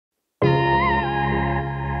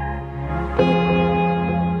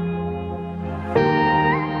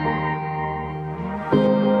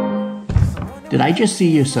Did I just see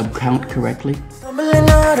your sub count correctly? Stumbling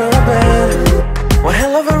out of bed, one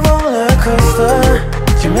hell of a roller coaster.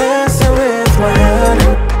 You're messing with my head.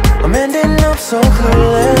 I'm ending up so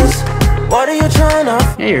clueless. What are you trying to?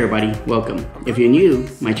 Hey everybody, welcome. If you're new,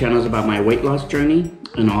 my channel is about my weight loss journey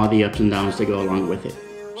and all the ups and downs that go along with it.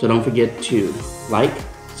 So don't forget to like,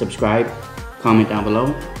 subscribe, comment down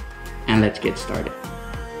below, and let's get started.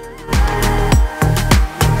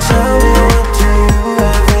 Tell me, what do you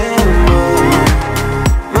have in mind?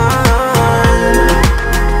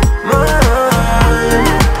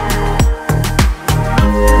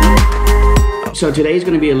 So today's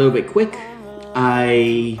gonna be a little bit quick.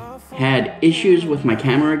 I had issues with my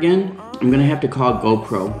camera again. I'm gonna have to call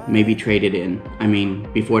GoPro, maybe trade it in. I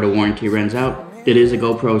mean, before the warranty runs out. It is a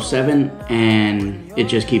GoPro 7 and it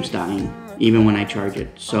just keeps dying, even when I charge it.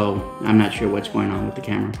 So I'm not sure what's going on with the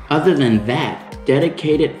camera. Other than that,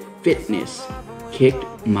 Dedicated Fitness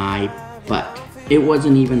kicked my butt. It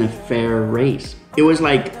wasn't even a fair race. It was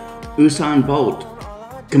like Usain Bolt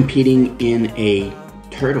competing in a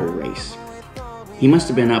turtle race. He must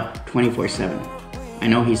have been up 24/7. I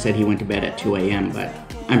know he said he went to bed at 2 a.m., but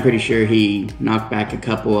I'm pretty sure he knocked back a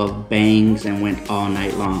couple of bangs and went all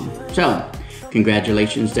night long. So,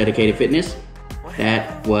 congratulations, Dedicated Fitness.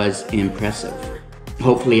 That was impressive.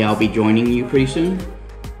 Hopefully I'll be joining you pretty soon.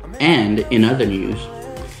 And in other news,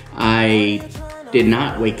 I did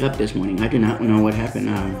not wake up this morning. I do not know what happened.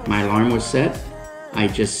 My alarm was set. I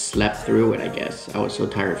just slept through it, I guess. I was so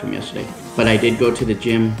tired from yesterday. But I did go to the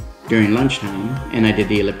gym during lunchtime, and I did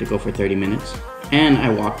the elliptical for 30 minutes. And I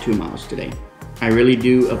walked 2 miles today. I really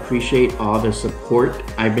do appreciate all the support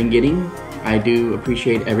I've been getting. I do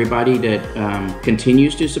appreciate everybody that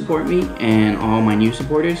continues to support me and all my new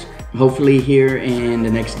supporters. Hopefully here in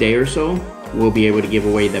the next day or so, we'll be able to give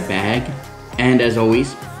away the bag. And as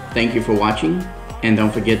always, thank you for watching. And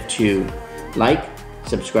don't forget to like,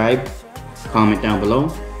 subscribe, comment down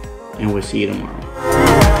below, and we'll see you tomorrow.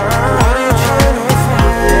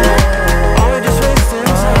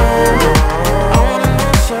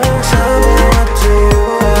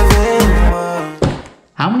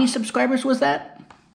 How many subscribers was that?